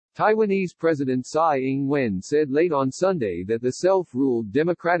Taiwanese President Tsai Ing-wen said late on Sunday that the self-ruled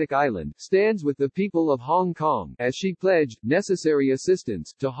democratic island stands with the people of Hong Kong, as she pledged necessary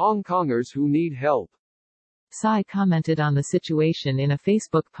assistance to Hong Kongers who need help. Tsai commented on the situation in a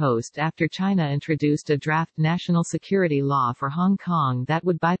Facebook post after China introduced a draft national security law for Hong Kong that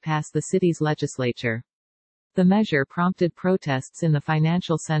would bypass the city's legislature. The measure prompted protests in the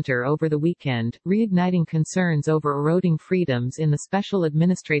financial center over the weekend, reigniting concerns over eroding freedoms in the special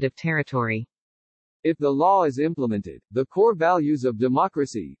administrative territory. If the law is implemented, the core values of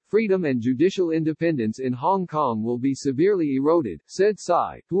democracy, freedom and judicial independence in Hong Kong will be severely eroded, said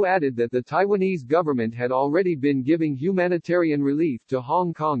Tsai, who added that the Taiwanese government had already been giving humanitarian relief to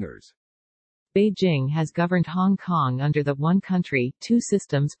Hong Kongers. Beijing has governed Hong Kong under the one country, two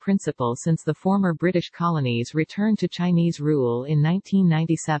systems principle since the former British colonies returned to Chinese rule in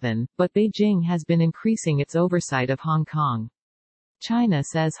 1997, but Beijing has been increasing its oversight of Hong Kong. China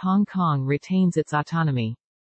says Hong Kong retains its autonomy.